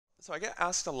So I get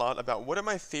asked a lot about what are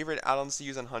my favorite add-ons to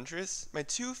use on Huntress. My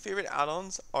two favorite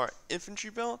add-ons are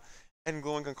Infantry Belt and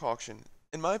Glowing Concoction.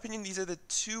 In my opinion, these are the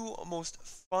two most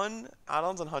fun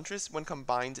add-ons on Huntress when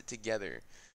combined together.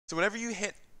 So whenever you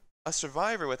hit a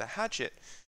survivor with a hatchet,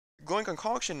 Glowing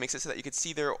Concoction makes it so that you could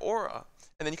see their aura,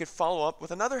 and then you could follow up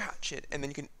with another hatchet, and then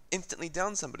you can instantly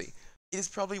down somebody. It is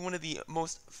probably one of the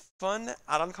most fun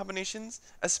add-on combinations,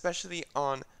 especially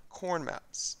on corn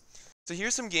maps. So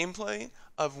here's some gameplay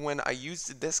of when I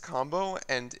used this combo,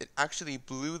 and it actually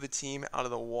blew the team out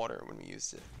of the water when we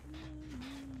used it.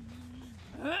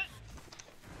 I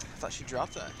thought she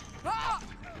dropped that. Oh,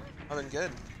 then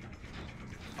good.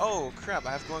 Oh crap,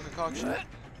 I have Glowing Concoction.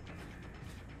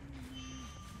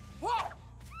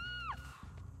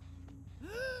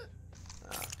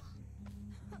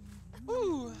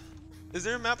 Woo! Is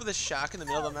there a map with a shack in the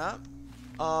middle of the map?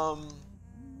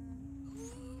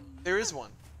 There is one.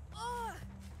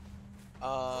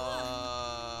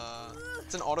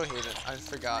 It's an auto haven. I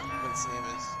forgot what its name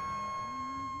is.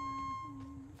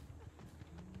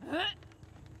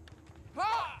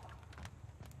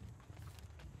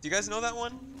 Do you guys know that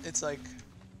one? It's like,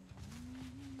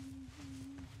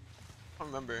 I don't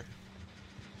remember.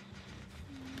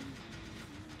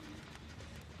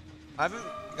 I haven't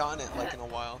gotten it like in a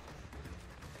while.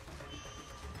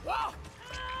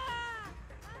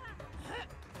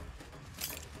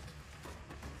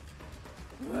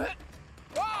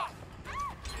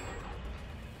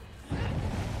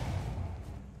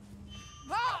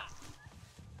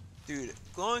 Dude,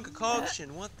 Glowing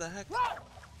Concoction, what the heck?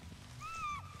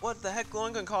 What the heck,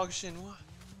 Glowing Concoction? What?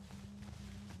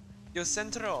 Yo,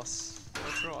 Centros.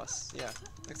 Centros, yeah.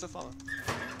 Thanks for follow.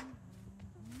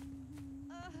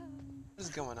 What is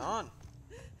going on?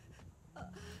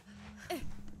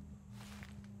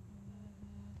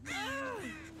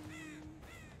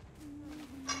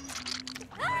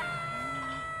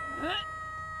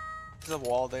 There's a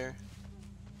wall there.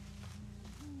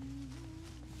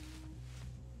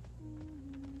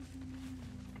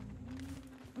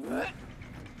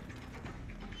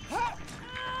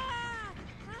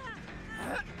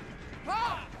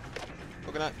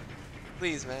 Coconut,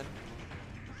 please, man.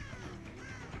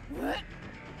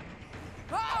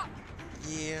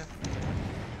 Yeah.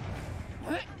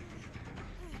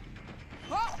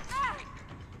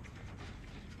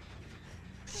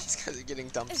 These guys are getting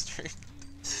dumpstered.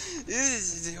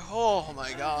 Oh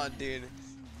my god, dude.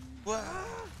 What?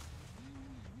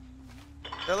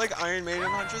 They're like Iron Maiden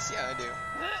Huntress? Yeah, I do.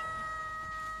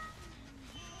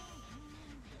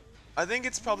 I think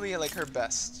it's probably like her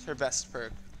best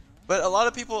perk. But a lot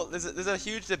of people, there's a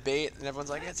huge debate, and everyone's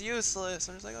like, it's useless.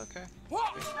 I'm just like, okay.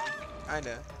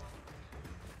 Kinda.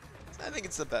 I think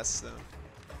it's the best, though.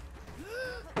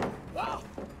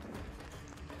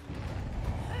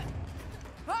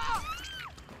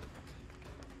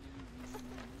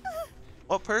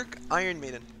 What perk? Iron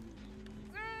Maiden.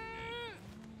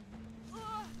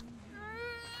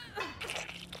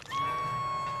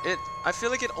 I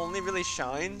feel like it only really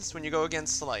shines when you go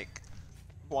against, like,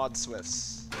 quad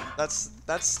swifts. That's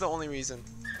the only reason.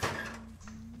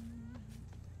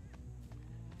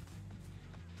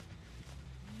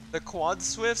 The quad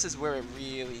swifts is where it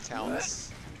really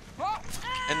counts.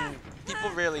 And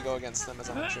people rarely go against them as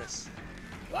a Huntress.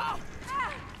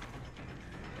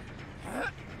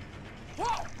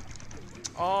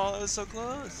 Oh, that was so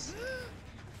close.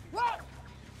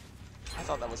 I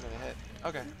thought that was gonna hit.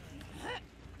 Okay.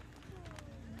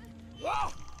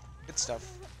 Good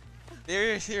stuff.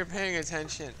 You're paying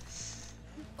attention.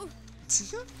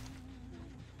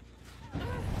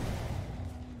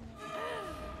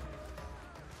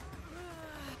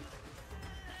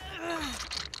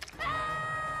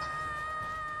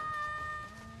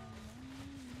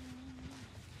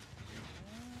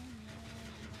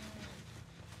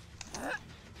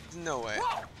 No way.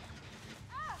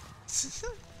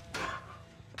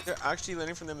 They're actually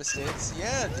learning from their mistakes?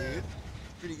 Yeah, dude.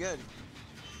 Pretty good.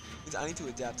 I need to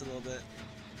adapt a little bit.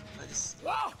 I just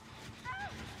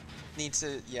need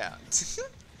to, yeah.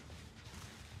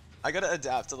 I gotta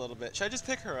adapt a little bit. Should I just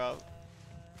pick her up?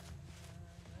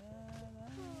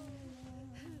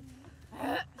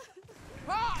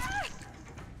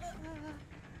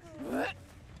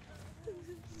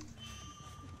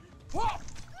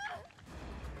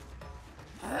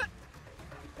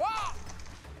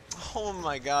 Oh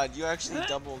my god, you actually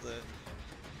doubled it.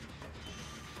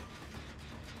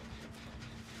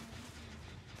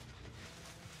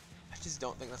 I just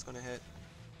don't think that's gonna hit.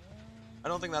 I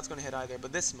don't think that's gonna hit either,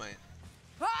 but this might.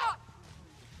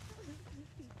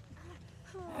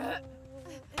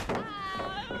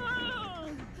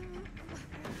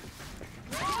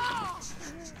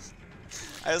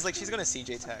 I was like, she's gonna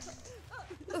CJ tech.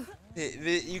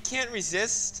 You can't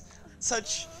resist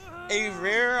such a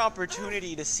rare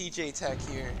opportunity to CJ tech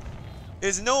here.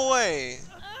 There's no way.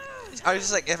 I was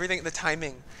just like, everything, the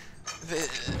timing,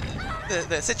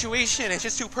 the situation, it's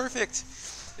just too perfect.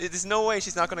 There's no way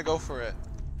she's not gonna go for it.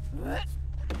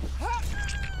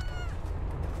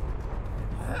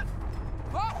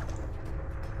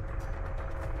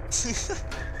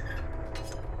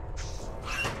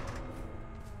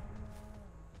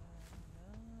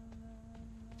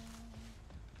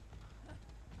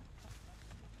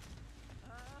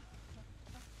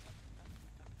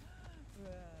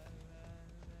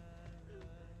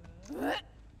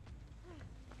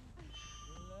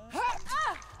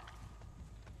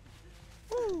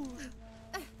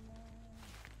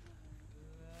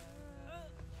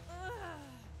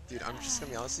 Dude, I'm just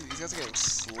gonna be honest with you, these guys are getting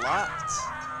slapped.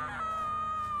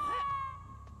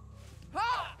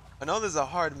 I know this is a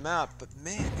hard map, but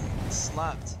man, they're getting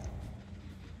slapped.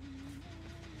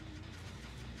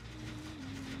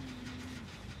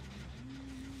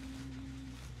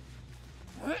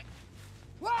 Okay.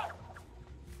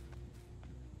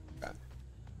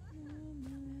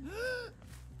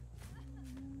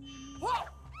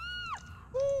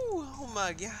 Ooh, oh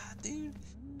my god, dude.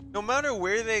 No matter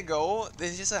where they go,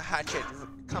 there's just a hatchet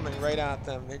coming right at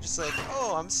them. They're just like,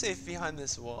 oh, I'm safe behind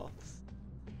this wall.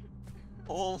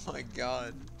 Oh my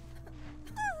god.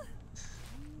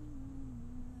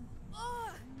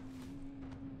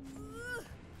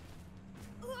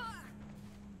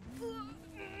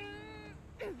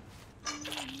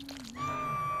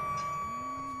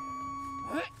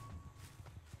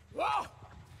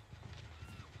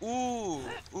 Ooh,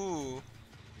 ooh.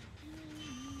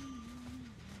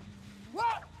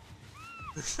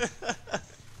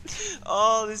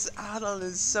 Oh, this add-on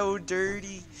is so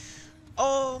dirty.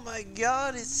 Oh my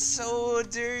god, it's so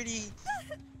dirty.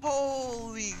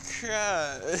 Holy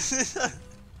crap.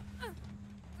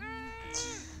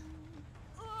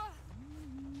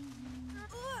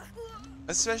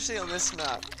 Especially on this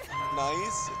map.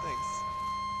 Nice, thanks.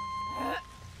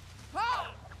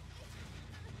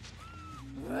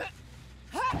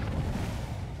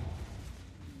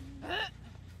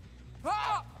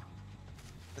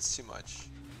 That's too much.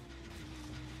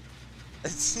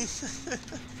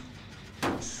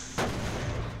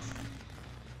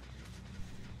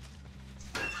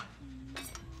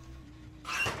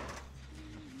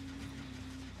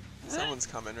 Someone's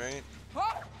coming, right?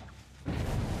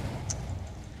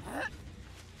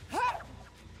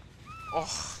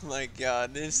 Oh my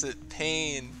god, this is a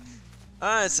pain.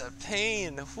 Ah, it's a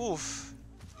pain. Oof.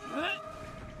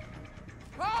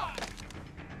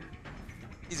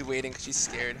 He's waiting because she's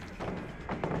scared.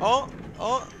 Oh,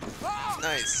 oh,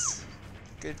 nice.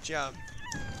 Good job.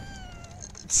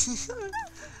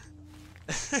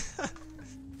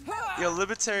 Yo,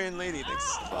 libertarian lady,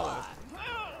 thanks for the follow.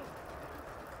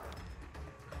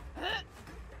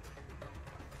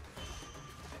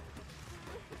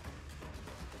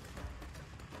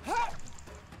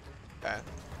 Okay.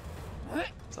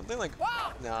 Something like,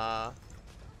 nah.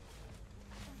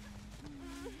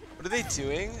 What are they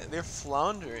doing? They're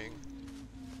floundering.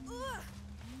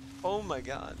 Oh my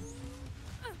god.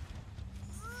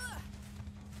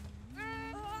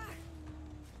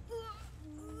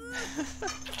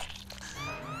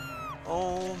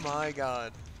 Oh my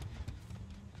god.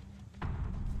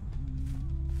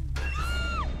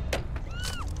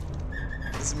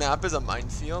 This map is a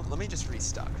minefield. Let me just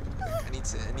restock real quick.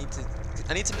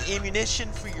 I need some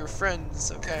ammunition for your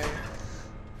friends, okay?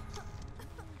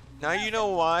 Now you know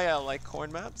why I like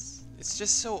corn maps. It's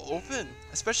just so open,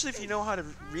 especially if you know how to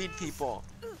read people.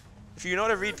 If you know how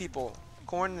to read people,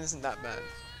 corn isn't that bad.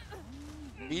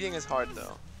 Reading is hard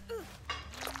though.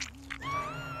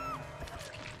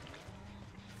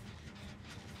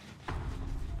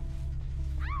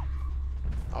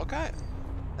 Okay,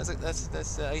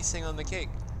 that's the icing on the cake.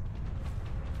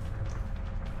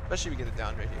 Especially if we get it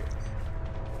down right here.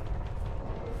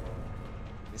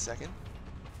 Give me a second.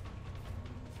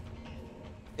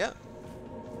 Yeah.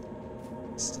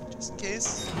 Just in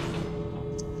case.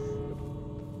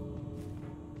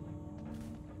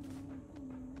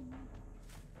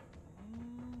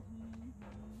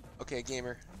 Okay,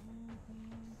 gamer.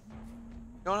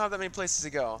 You don't have that many places to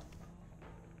go.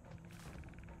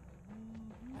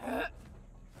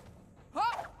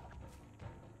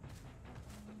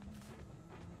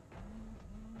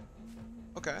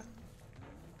 Okay.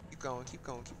 Keep going, keep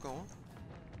going, keep going.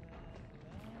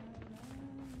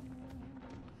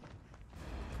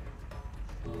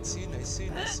 See, nice, see,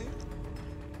 nice, see.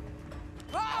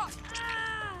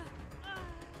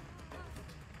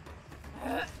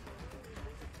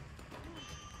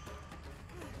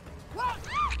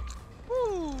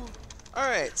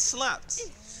 Okay, it slapped.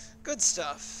 Good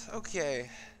stuff. Okay.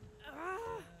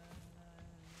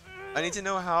 I need to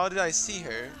know, how did I see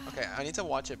her? Okay, I need to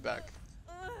watch it back.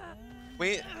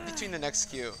 Wait between the next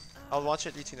queue. I'll watch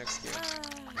it between next queue.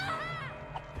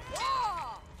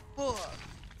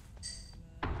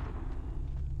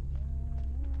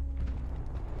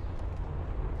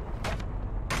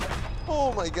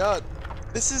 Oh my god.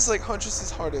 This is like Huntress's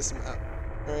hardest map.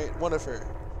 Alright, one of her.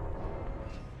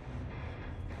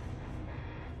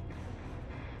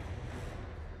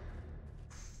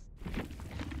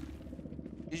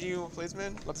 GG what plays,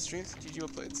 man. Love the streams. GG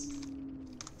what plays.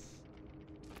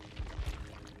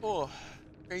 Oh,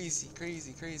 crazy,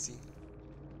 crazy, crazy.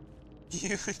 You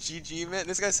GG, man.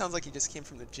 This guy sounds like he just came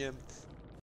from the gym.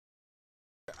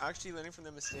 Actually learning from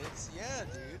their mistakes? Yeah,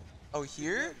 dude. Oh,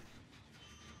 here?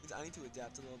 I need to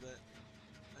adapt a little bit.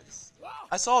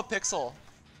 I saw a pixel.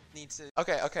 Need to.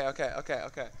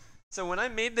 Okay. So when I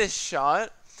made this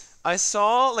shot, I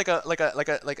saw like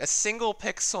a single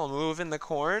pixel move in the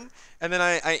corn, and then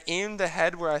I aimed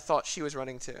ahead where I thought she was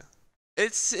running to.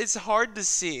 It's hard to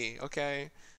see. Okay,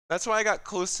 that's why I got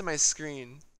close to my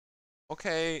screen.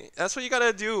 Okay, that's what you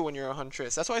gotta do when you're a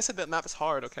Huntress. That's why I said that map is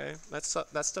hard. Okay, that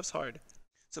stuff's hard.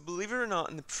 So believe it or not,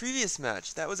 in the previous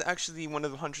match, that was actually one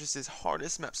of Huntress's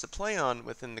hardest maps to play on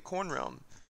within the corn realm.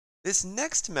 This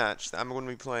next match that I'm going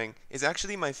to be playing is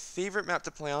actually my favorite map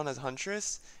to play on as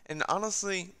Huntress, and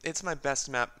honestly, it's my best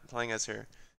map playing as her.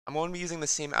 I'm going to be using the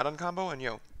same add-on combo, and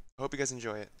yo, I hope you guys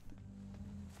enjoy it.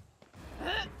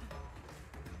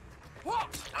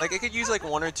 Like, I could use like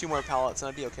 1 or 2 more pallets, and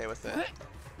I'd be okay with it.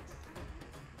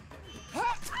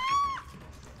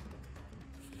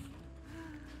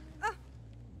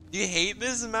 You hate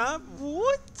this map?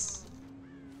 What?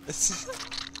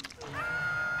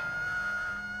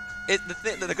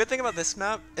 The good thing about this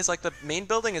map is like the main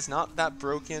building is not that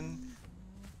broken.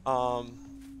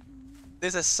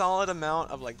 There's a solid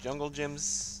amount of like jungle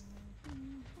gyms.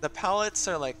 The pallets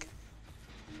are like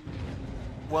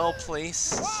well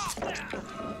placed,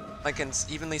 like and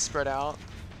evenly spread out.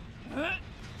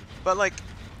 But like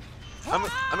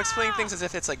I'm explaining things as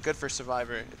if it's like good for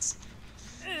Survivor. It's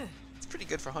pretty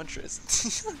good for Huntress.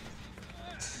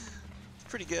 It's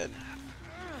pretty good.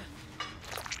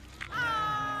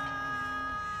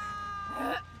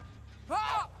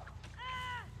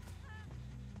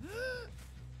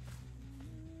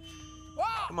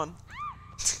 Come on.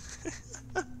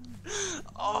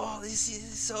 Oh, this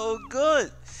is so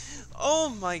good.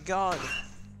 Oh my god.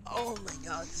 Oh my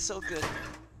god, so good.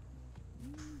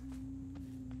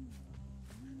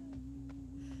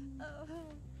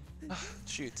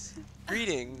 Shoot.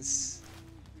 Greetings.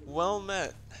 Well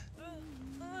met.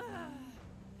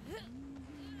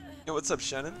 Yo, what's up,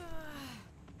 Shannon?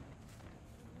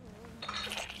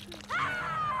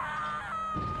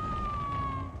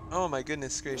 Oh my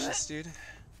goodness gracious, dude.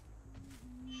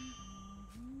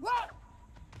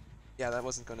 Yeah, that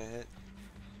wasn't gonna hit.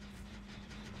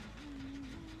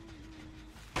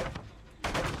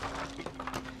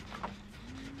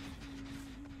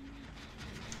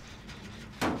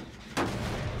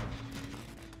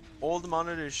 Old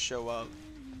monitors show up.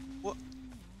 What?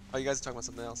 Oh, you guys are talking about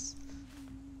something else.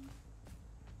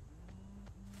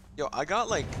 Yo, I got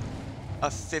like a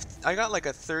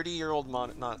 30-year-old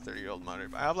monitor, not a 30-year-old monitor,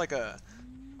 but I have like a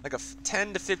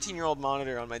 10 to 15-year-old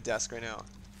monitor on my desk right now.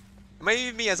 It might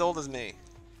even be as old as me.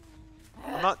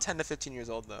 I'm not 10 to 15 years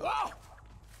old though.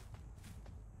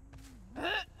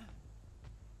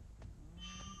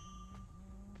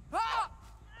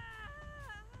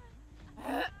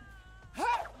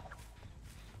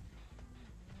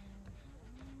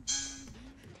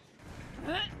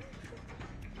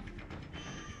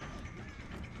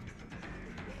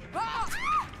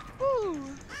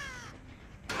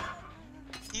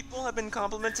 People have been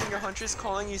complimenting your Huntress,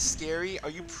 calling you scary. Are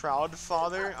you proud,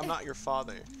 father? I'm not your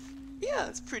father. Yeah,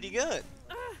 it's pretty good.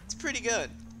 It's pretty good.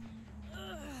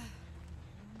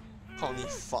 Call me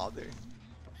father.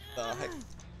 The heck?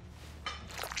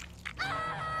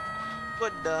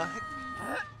 What the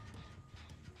heck?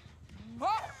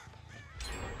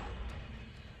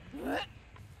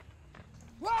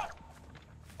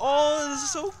 Oh, this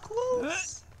is so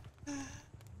close.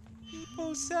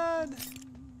 So sad.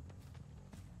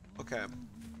 Okay.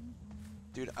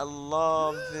 Dude, I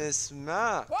love this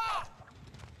map.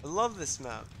 I love this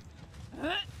map.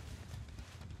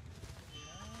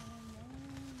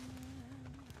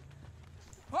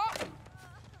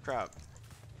 Crap.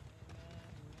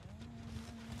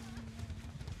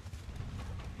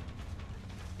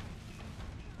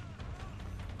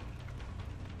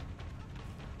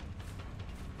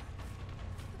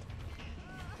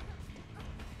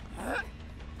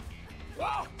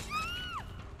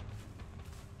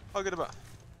 How good about?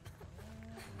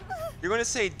 You're going to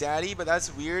say daddy, but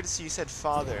that's weird, so you said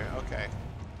father. Okay.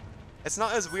 It's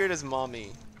not as weird as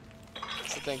mommy.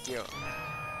 So thank you.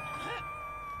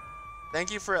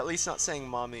 Thank you for at least not saying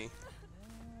mommy.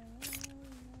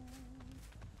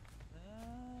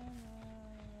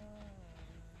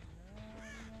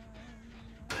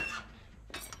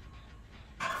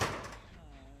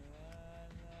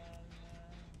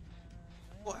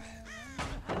 What?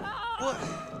 What?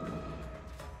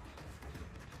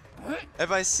 If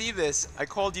I see this, I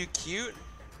called you cute?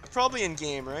 Probably in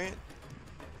game, right?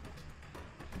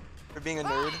 For being a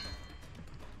nerd.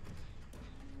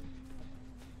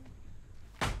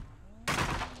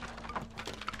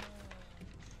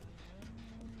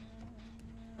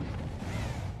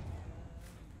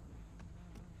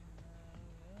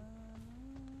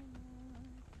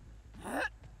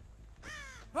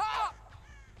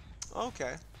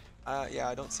 Okay. Yeah,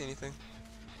 I don't see anything.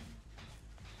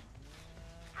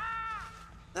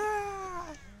 Ah!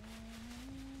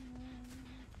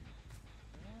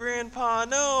 Grandpa,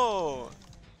 no!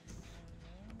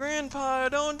 Grandpa,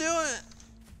 don't do it!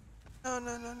 No,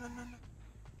 no, no, no, no, no.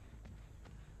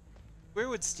 Where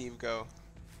would Steve go?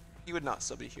 He would not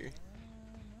still be here.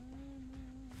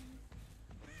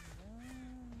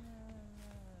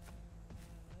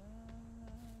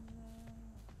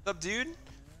 What's up, dude?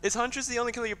 Is Huntress the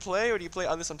only killer you play, or do you play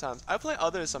others sometimes? I play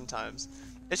others sometimes.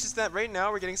 It's just that right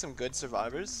now we're getting some good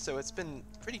survivors, so it's been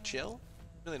pretty chill.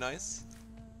 Really nice.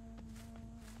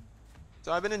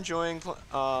 So I've been enjoying,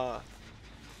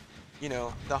 you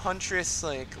know, the Huntress,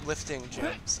 like, lifting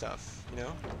gym stuff, you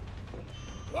know?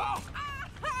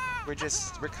 We're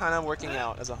kind of working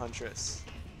out as a Huntress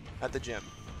at the gym.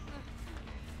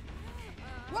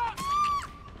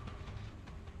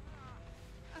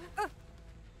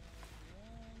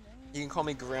 You can call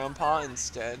me Grandpa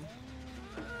instead.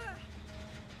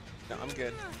 No, I'm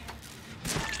good.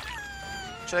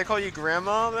 Should I call you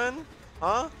Grandma then?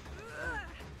 Huh?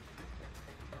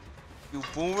 You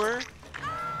boomer?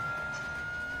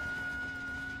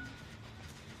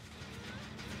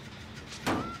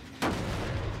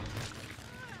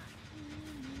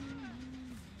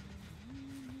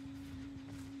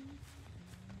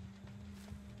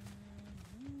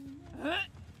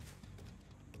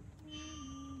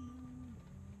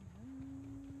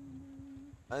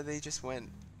 They just went.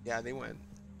 Yeah, they went.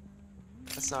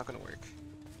 That's not gonna work.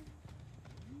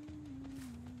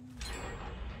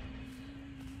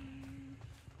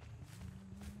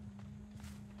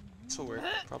 This will work,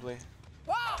 probably.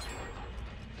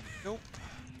 Nope.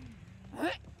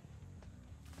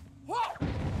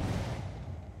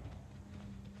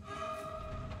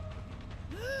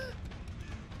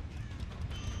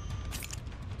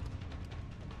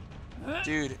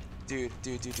 Dude.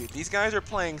 These guys are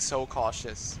playing so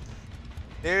cautious.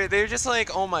 They're just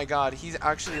like, oh my god, he's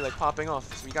actually like popping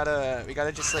off. So we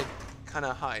gotta just like kind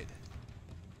of hide.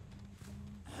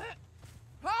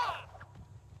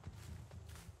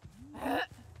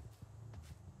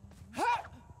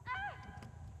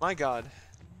 My god.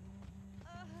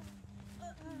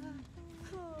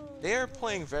 They are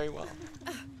playing very well.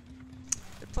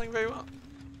 They're playing very well.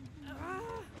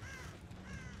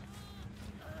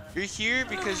 You're here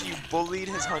because you bullied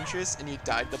his Huntress and you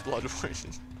died the blood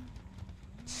version.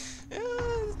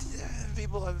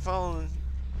 People have followed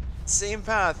the same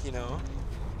path, you know.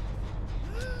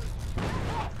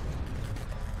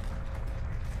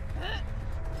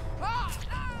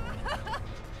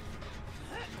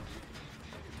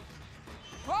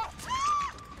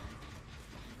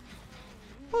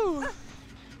 Woo.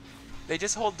 They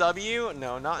just hold W?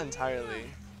 No, not entirely.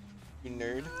 You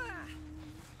nerd.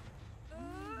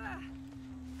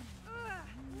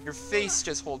 Your face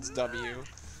just holds W.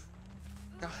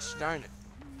 Gosh darn it.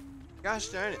 Gosh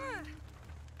darn it.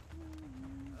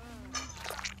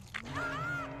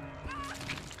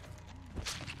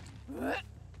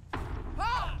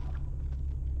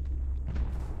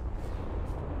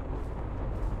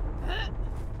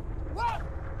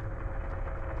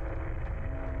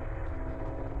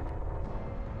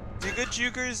 Do good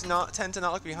jukers tend to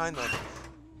not look behind them?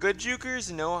 Good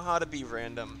jukers know how to be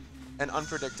random and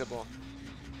unpredictable.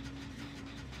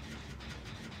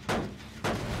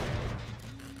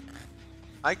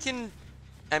 I can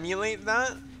emulate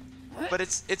that, but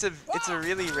it's a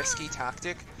really risky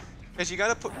tactic because you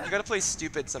gotta play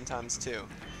stupid sometimes too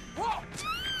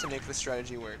to make the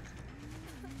strategy work.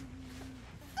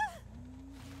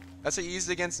 That's what you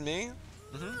used against me.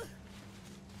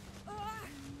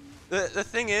 The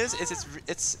thing is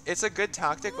it's a good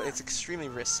tactic, but it's extremely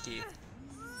risky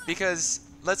because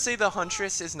let's say the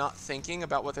Huntress is not thinking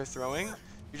about what they're throwing,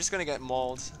 you're just gonna get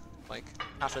mauled like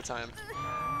half the time.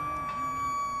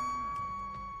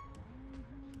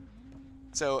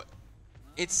 So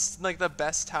it's like the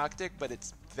best tactic, but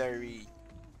it's very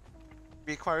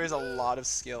requires a lot of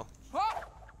skill.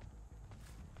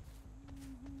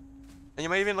 And you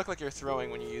might even look like you're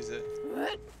throwing when you use it.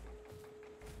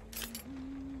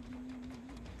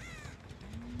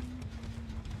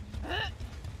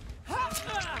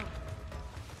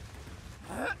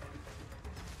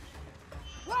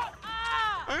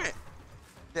 Alright.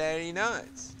 Very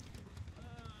nice.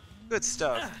 Good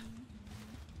stuff.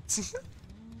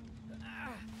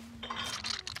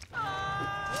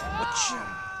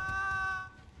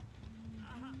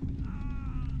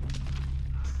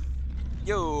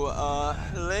 Yo,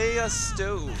 Leia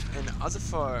Stowe and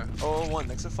Azafar 001,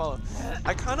 thanks for follow.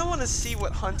 I kind of want to see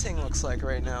what hunting looks like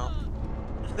right now.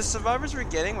 The survivors we're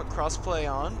getting with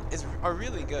crossplay on are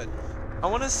really good. I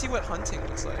want to see what hunting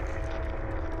looks like.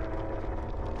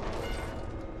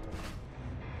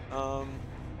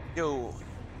 Yo,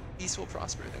 peace will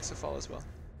prosper, thanks for follow as well.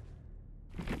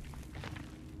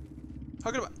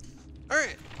 Talking about,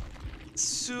 alright,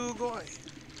 Sugoi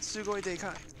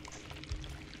Deikai.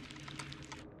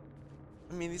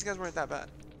 I mean, these guys weren't that bad,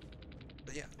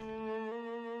 but yeah.